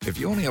If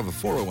you only have a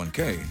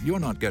 401k, you're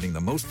not getting the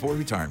most for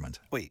retirement.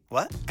 Wait,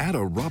 what? Add a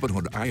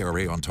Robinhood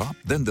IRA on top,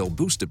 then they'll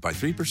boost it by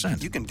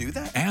 3%. You can do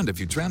that? And if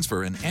you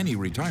transfer in any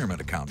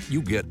retirement account,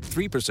 you get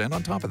 3%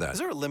 on top of that. Is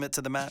there a limit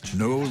to the match?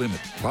 No limit.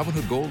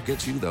 Robinhood Gold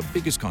gets you the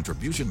biggest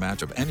contribution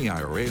match of any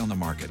IRA on the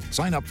market.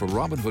 Sign up for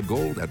Robinhood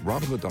Gold at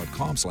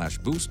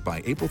Robinhood.com/boost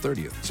by April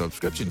 30th.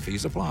 Subscription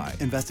fees apply.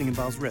 Investing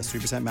involves risk.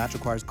 3% match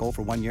requires gold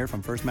for 1 year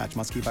from first match.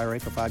 Must keep IRA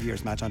for 5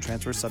 years. Match on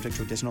transfers subject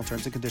to additional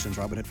terms and conditions.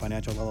 Robinhood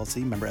Financial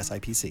LLC, member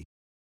SIPC.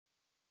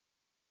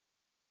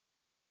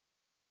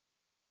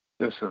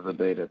 This is the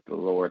day that the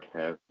Lord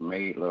has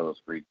made. Let us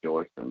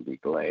rejoice and be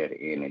glad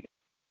in it.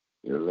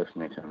 You're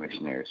listening to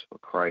Missionaries for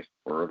Christ,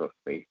 Word of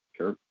Faith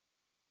Church.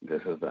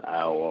 This is the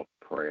hour of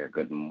prayer.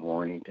 Good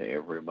morning to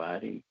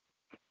everybody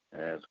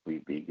as we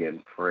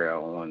begin prayer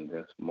on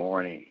this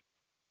morning.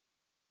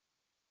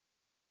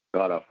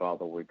 God, our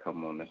Father, we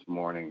come on this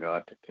morning,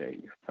 God, to tell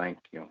you thank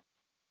you.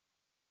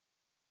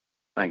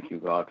 Thank you,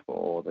 God, for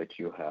all that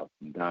you have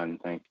done.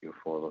 Thank you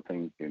for the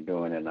things you're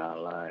doing in our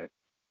lives.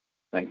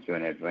 Thank you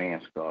in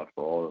advance, God,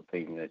 for all the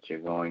things that you're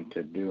going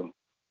to do.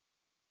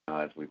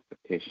 As we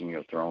petition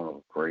your throne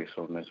of grace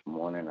on this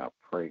morning, I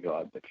pray,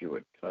 God, that you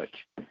would touch,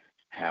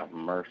 have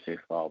mercy,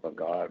 Father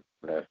God.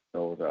 Bless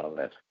those that are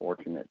less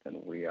fortunate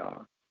than we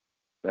are.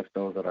 Bless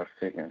those that are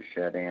sick and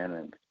shut in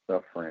and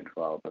suffering,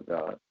 Father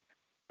God.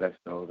 Bless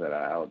those that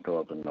are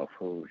outdoors with no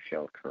food,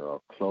 shelter,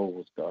 or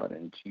clothes, God,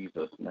 in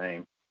Jesus'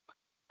 name.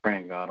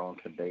 Praying, God, on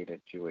today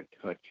that you would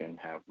touch and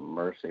have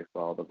mercy,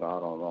 Father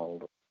God, on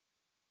all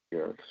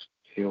your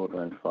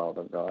children,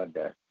 Father God,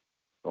 that's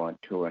going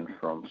to and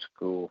from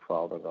school,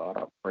 Father God.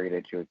 I pray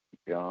that you would keep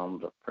your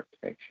arms of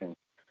protection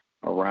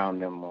around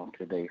them on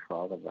today,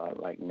 Father God,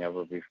 like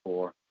never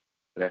before.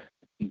 Bless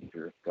the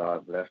teachers,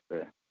 God. Bless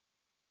the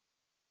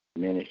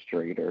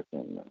administrators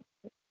and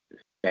the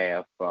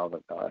staff, Father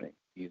God, in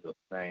Jesus'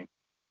 name.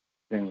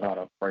 Then, God,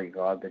 I pray,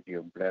 God, that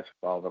you bless,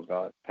 Father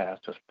God,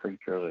 pastors,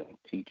 preachers, and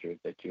teachers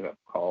that you have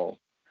called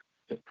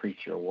to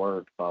preach your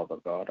word, Father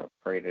God. I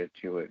pray that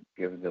you would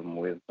give them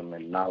wisdom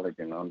and knowledge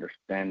and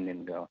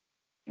understanding, God,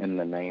 in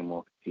the name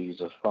of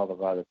Jesus. Father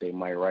God, that they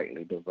might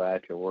rightly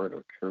divide your word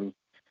of truth,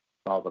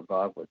 Father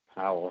God, with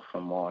power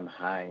from on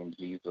high in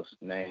Jesus'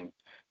 name.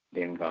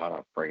 Then, God,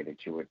 I pray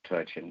that you would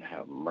touch and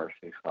have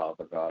mercy,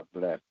 Father God.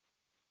 Bless,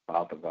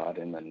 Father God,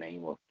 in the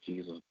name of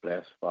Jesus.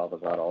 Bless, Father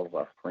God, all of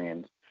our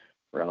friends,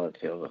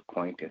 relatives,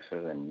 acquaintances,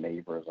 and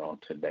neighbors on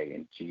today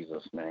in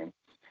Jesus' name.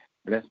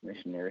 Bless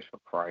Missionaries for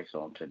Christ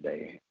on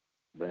today.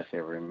 Bless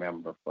every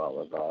member,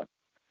 Father God.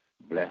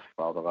 Bless,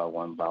 Father God,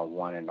 one by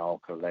one and all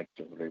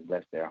collectively.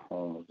 Bless their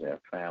homes, their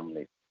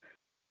families.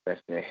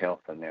 Bless their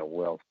health and their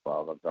wealth,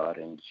 Father God,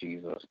 in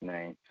Jesus'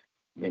 name.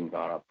 Then,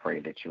 God, I pray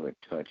that you would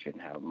touch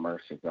and have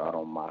mercy, God,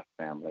 on my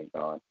family,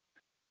 God.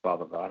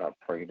 Father God, I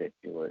pray that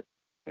you would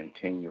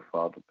continue,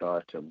 Father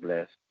God, to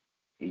bless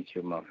each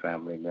of my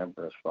family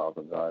members,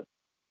 Father God.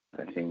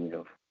 Continue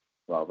to,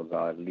 Father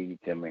God, lead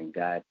them and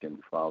guide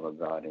them, Father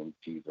God, in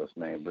Jesus'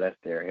 name. Bless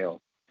their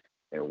health,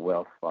 their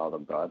wealth, Father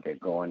God. They're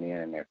going in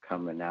and they're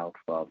coming out,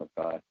 Father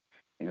God,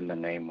 in the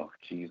name of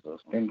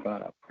Jesus. Then,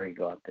 God, I pray,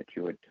 God, that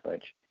you would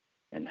touch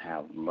and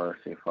have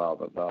mercy,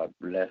 Father God.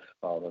 Bless,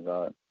 Father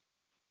God,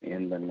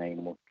 in the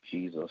name of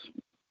Jesus.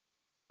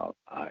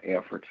 Our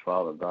efforts,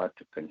 Father God,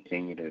 to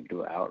continue to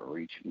do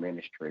outreach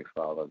ministry,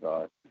 Father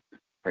God.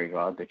 Pray,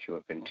 God, that you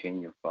will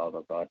continue,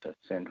 Father God, to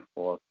send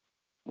forth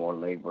more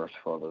laborers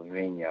for the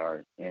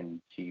vineyard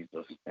in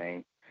Jesus'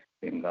 name.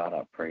 Then, God,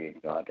 I pray,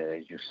 God, that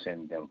as you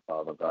send them,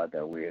 Father God,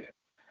 that we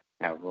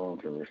have room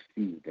to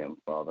receive them,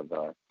 Father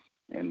God,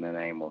 in the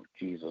name of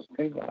Jesus.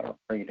 Then, God, I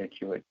pray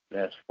that you would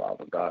bless,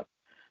 Father God,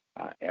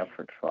 our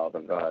efforts,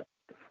 Father God,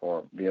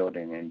 for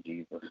building in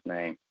Jesus'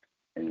 name.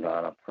 And,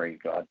 God, I pray,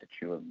 God, that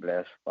you would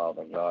bless,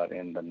 Father God,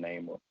 in the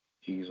name of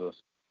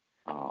Jesus.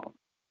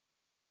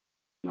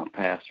 My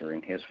pastor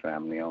and his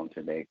family on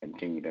today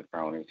continue to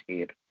crown his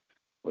head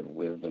with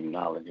wisdom,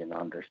 knowledge, and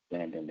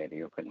understanding, that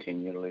he'll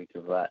continually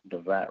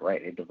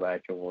rightly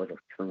divide your word of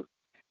truth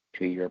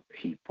to your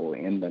people.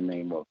 In the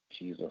name of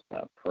Jesus,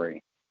 I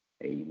pray.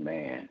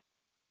 Amen.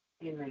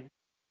 Amen.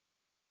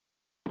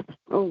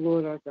 Oh,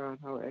 Lord our God,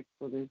 how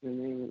excellent is your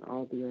name in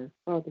all the earth.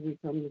 Father, we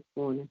come this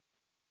morning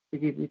to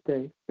give you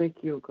thanks. Thank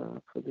you, oh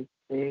God, for this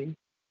day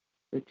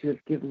that you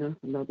have given us,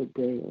 another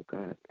day, oh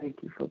God.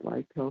 Thank you for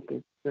life, health,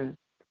 and strength.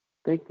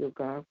 Thank you, oh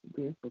God, for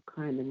being so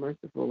kind and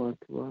merciful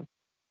unto us.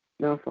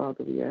 Now,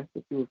 Father, we ask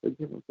that you will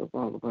forgive us of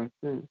all of our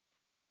sins.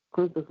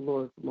 Cleanse us,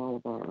 Lord, from all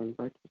of our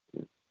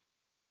unrighteousness.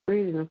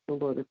 Create in us, O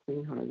Lord, a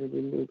clean heart and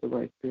renew the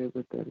right spirit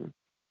within us.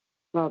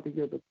 Father,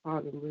 you're the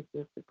pot and we're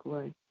just the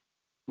clay.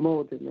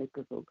 Mold and make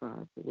us, O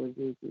God, so what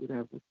it is you would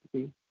have us to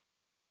be.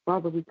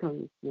 Father, we come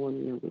this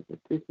morning and we're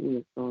petitioning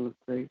your throne of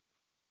grace,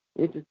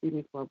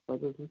 interceding for our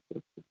brothers and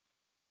sisters.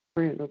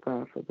 Praying, O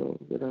God, for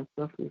those that are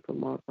suffering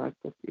from all types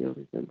of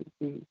illness and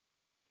disease.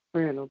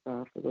 Praying, O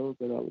God, for those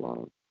that are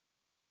lost.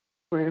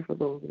 Praying for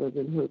those that have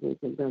been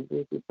hoodwinked and done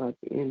business by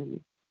the enemy.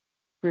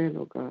 Praying,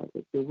 O God,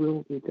 that your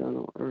will be done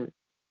on earth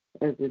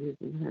as it is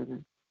in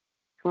heaven.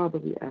 Father,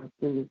 we ask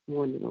in this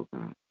morning, O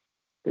God,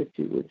 that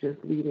you would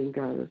just lead and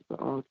guide us to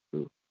all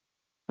truth.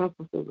 Help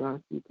us, oh God,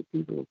 to be the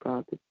people of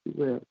God that you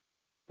will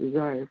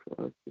desire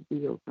for us to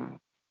be, oh God.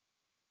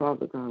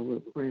 Father God,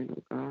 we're praying,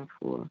 oh God,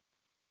 for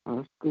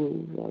our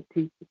schools, our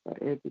teachers, our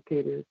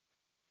educators,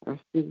 our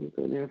students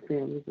and their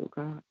families, oh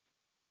God.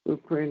 We're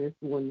praying this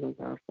morning,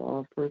 oh God, for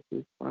all first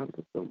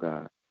responders, oh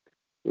God.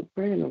 We're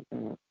praying, oh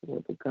God,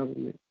 for the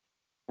government,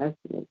 asking,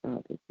 oh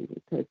God, that you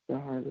would touch the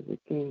heart of the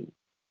king.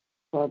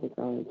 Father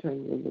God, and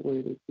turn them in the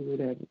way that you would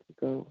have it to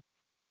go.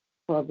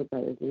 Father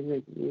God, as they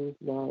make rules,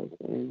 laws,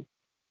 and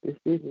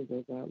decisions,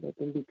 oh God, let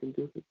them be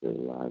conducive to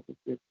the lives of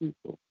your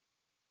people.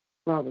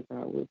 Father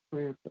God, we're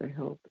praying for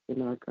help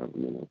in our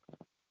government, oh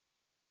God.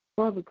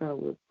 Father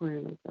God, we're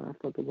praying, oh God,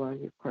 for the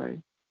body of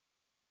Christ.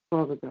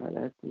 Father God,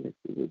 asking that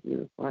you would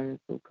unify us,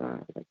 oh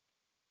God, like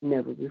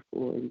never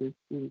before in this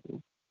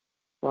season.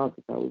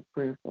 Father God, we're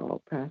praying for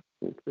all pastors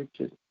and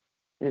preachers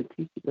and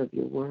teachers of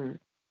your word.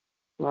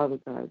 Father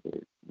God,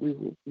 that we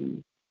will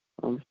be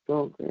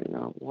stronger in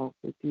our walk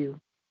with you.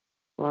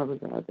 Father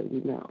God, that we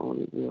not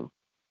only will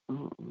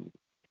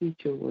teach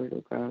your word,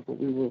 oh God, but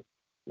we will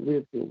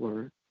live your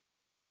word.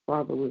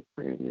 Father, we're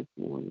praying this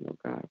morning, oh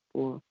God,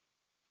 for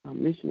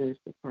missionaries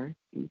for Christ,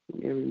 each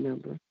and every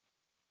member.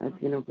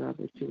 Asking, oh God,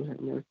 that you will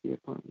have mercy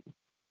upon us.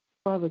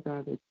 Father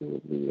God, that you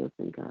would lead us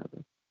and guide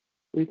us.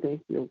 We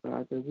thank you, oh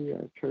God, that we are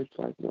a church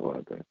like no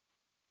other,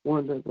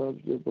 one that loves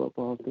you above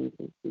all things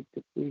and seeks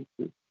to please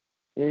you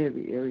in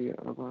every area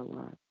of our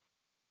lives.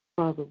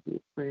 Father, we're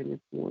praying this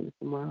morning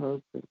for my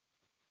husband,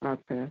 our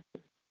pastor,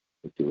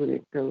 that you would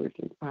encourage,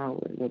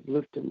 empower, and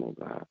uplift him, oh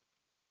God.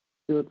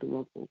 Build them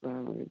up, oh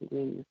God, on every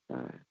leaning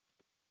side.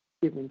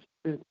 Give him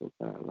strength, oh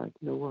God, like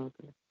no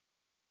other.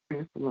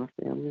 Praying for my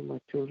family, my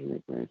children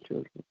and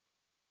grandchildren.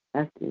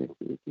 Asking that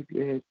you would keep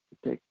your hedge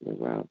of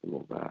protection around them,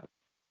 oh God.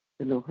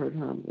 That no hurt,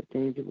 harm, or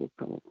danger will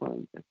come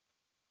upon them.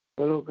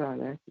 But, oh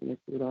God, asking that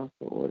you would also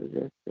order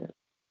their steps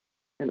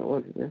and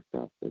order their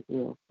stops as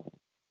well, Father.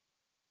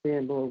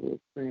 Then, Lord, we're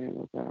praying,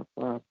 oh God,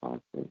 for our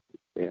apostle and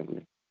his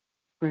family.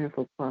 Praying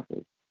for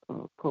Prophet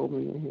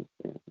Coleman and his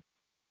family.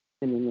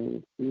 In the name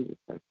of Jesus,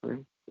 I pray.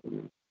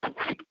 Amen.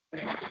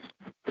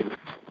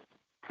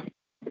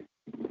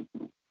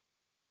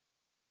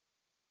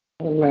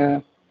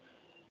 Amen.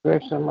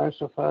 Gracious and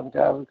merciful Father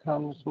God, we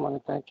come this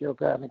morning. Thank you, O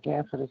God,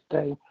 again for this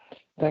day.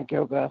 Thank you,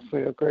 O God, for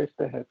your grace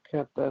that has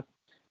kept us.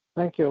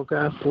 Thank you, O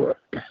God, for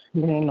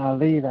being our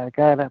lead, our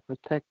guide, our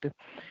protector,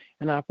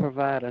 and our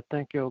provider.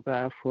 Thank you, O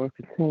God, for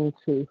continuing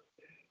to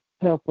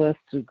help us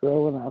to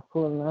grow in our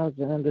full knowledge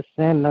and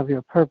understanding of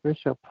your purpose,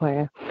 your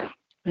plan,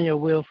 and your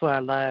will for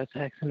our lives.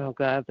 Asking, O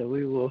God, that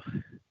we will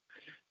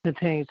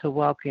continue to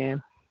walk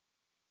in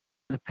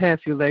the path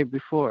you laid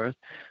before us,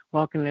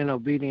 walking in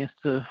obedience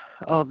to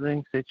all the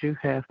things that you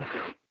have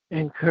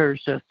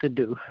encouraged us to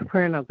do.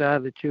 Praying, oh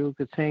God, that you will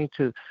continue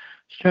to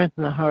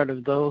strengthen the heart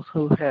of those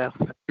who have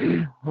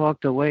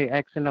walked away.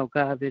 Asking, oh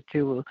God, that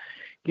you will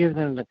give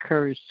them the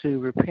courage to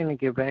repent and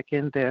get back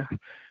in their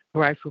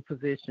rightful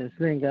positions.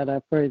 Then, God,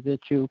 I pray that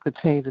you will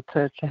continue to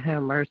touch and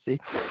have mercy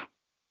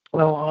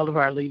on all of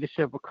our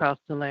leadership across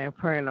the land.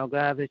 Praying, oh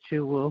God, that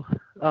you will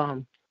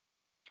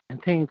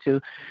continue to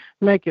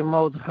make and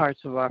mold the hearts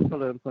of our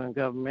political and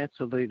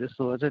governmental leaders,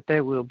 Lord, that they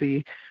will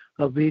be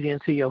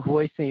obedient to your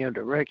voice and your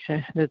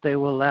direction, that they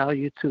will allow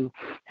you to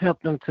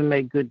help them to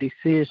make good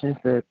decisions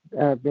that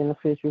are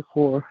beneficial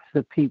for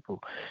the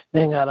people.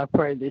 Then, God, I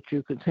pray that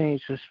you continue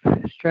to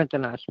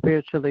strengthen our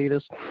spiritual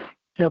leaders,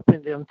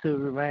 helping them to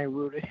remain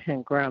rooted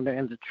and grounded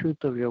in the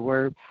truth of your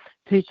word,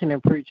 teaching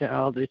and preaching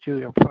all that you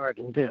impart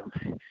in them.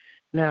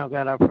 Now,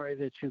 God, I pray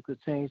that you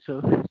continue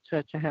to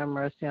touch and have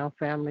mercy on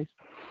families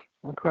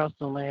across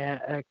the land,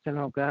 asking,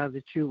 oh God,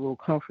 that you will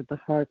comfort the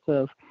hearts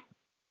of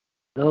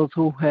those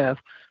who have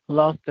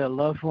lost their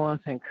loved ones,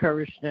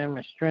 encourage them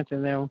and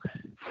strengthen them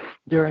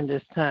during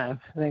this time.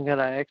 Then, God,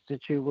 I ask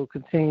that you will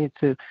continue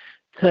to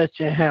touch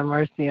and have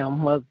mercy on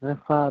mothers and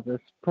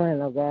fathers.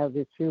 Praying, oh God,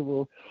 that you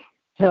will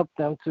help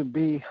them to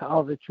be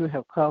all that you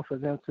have called for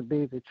them to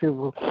be, that you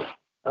will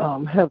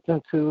help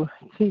them to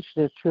teach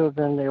their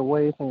children their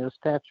ways and your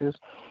statutes,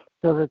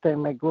 so that they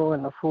may grow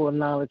in the full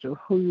knowledge of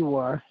who you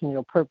are and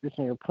your purpose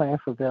and your plan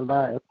for their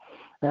lives.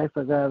 I ask,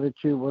 God, that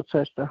you will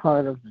touch the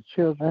heart of the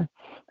children,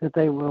 that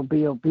they will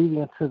be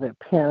obedient to their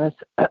parents,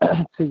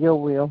 to your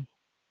will,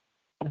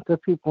 and to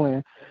people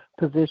in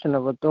position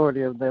of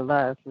authority of their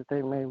lives, that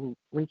they may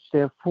reach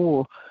their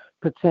full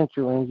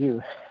potential in you.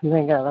 And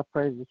then, God, I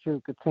pray that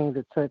you continue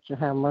to touch and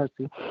have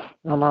mercy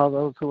on all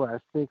those who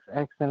are sick,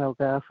 asking, oh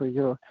God, for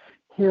your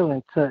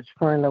healing touch.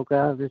 Praying, oh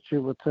God, that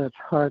you will touch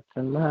hearts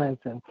and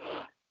minds and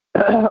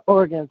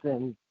organs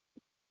and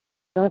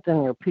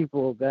strengthen your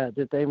people, oh God,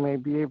 that they may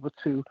be able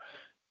to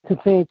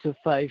continue to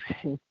fight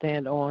and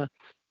stand on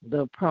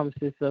the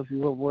promises of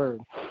your word.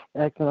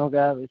 Asking, oh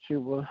God, that you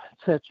will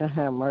touch and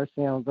have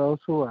mercy on those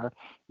who are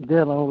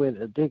dealing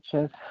with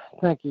addictions.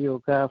 Thank you,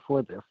 oh God,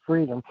 for their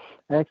freedom.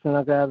 Asking,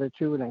 oh God, that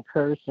you would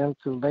encourage them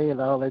to lay it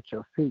all at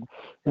your feet,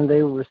 and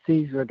they will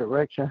receive your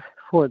direction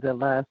for their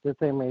lives, that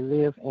they may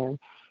live in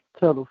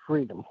total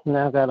freedom.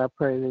 Now, God, I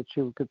pray that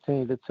you will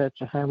continue to touch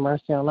and have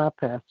mercy on our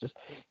pastors.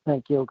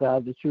 Thank you, oh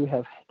God, that you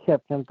have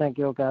kept them. Thank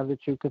you, oh God, that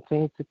you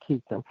continue to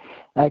keep them.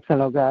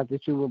 Asking, oh God,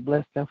 that you will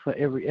bless them for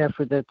every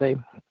effort that they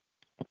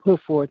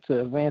put forward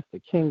to advance the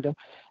kingdom.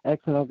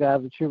 Asking, oh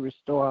God, that you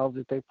restore all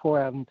that they pour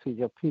out into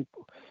your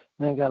people.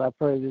 Then, God, I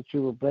pray that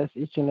you will bless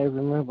each and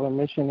every member of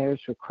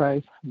Missionaries for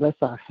Christ. Bless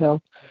our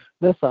health.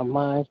 Bless our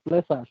minds.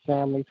 Bless our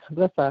families.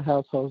 Bless our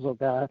households, oh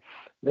God,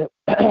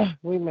 that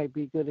we may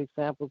be good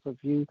examples of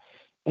you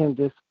in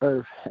this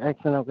earth.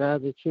 Asking, oh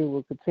God, that you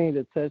will continue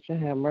to touch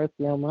and have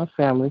mercy on my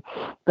family.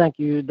 Thank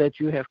you that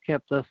you have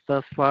kept us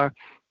thus far.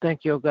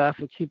 Thank you, oh God,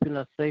 for keeping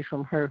us safe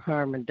from hurt,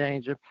 harm, and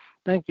danger.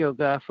 Thank you, oh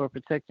God, for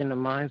protecting the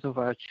minds of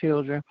our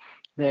children,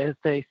 that as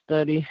they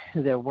study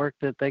their work,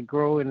 that they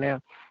grow in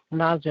their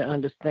knowledge and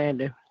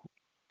understanding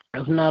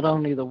of not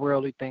only the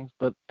worldly things,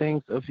 but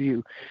things of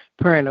you.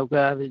 Praying, oh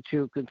God, that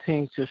you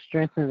continue to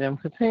strengthen them,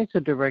 continue to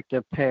direct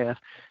their path,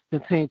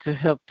 continue to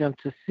help them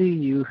to see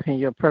you and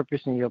your purpose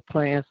and your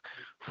plans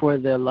for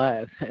their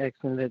lives.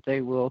 Asking that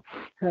they will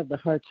have the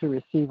heart to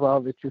receive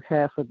all that you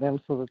have for them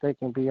so that they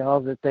can be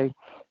all that they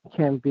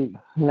can be.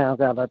 Now,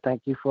 God, I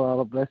thank you for all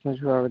the blessings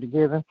you've already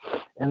given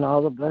and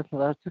all the blessings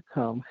are to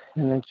come.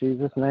 And in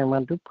Jesus' name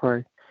I do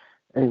pray.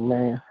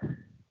 Amen.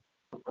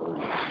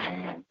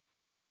 Amen.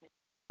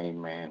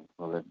 Amen.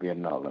 Will it be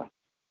another?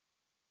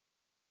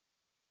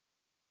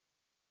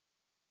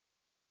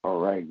 All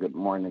right. Good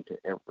morning to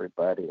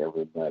everybody.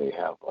 Everybody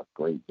have a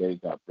great day.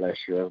 God bless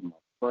you. As my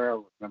prayer,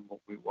 remember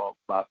we walk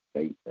by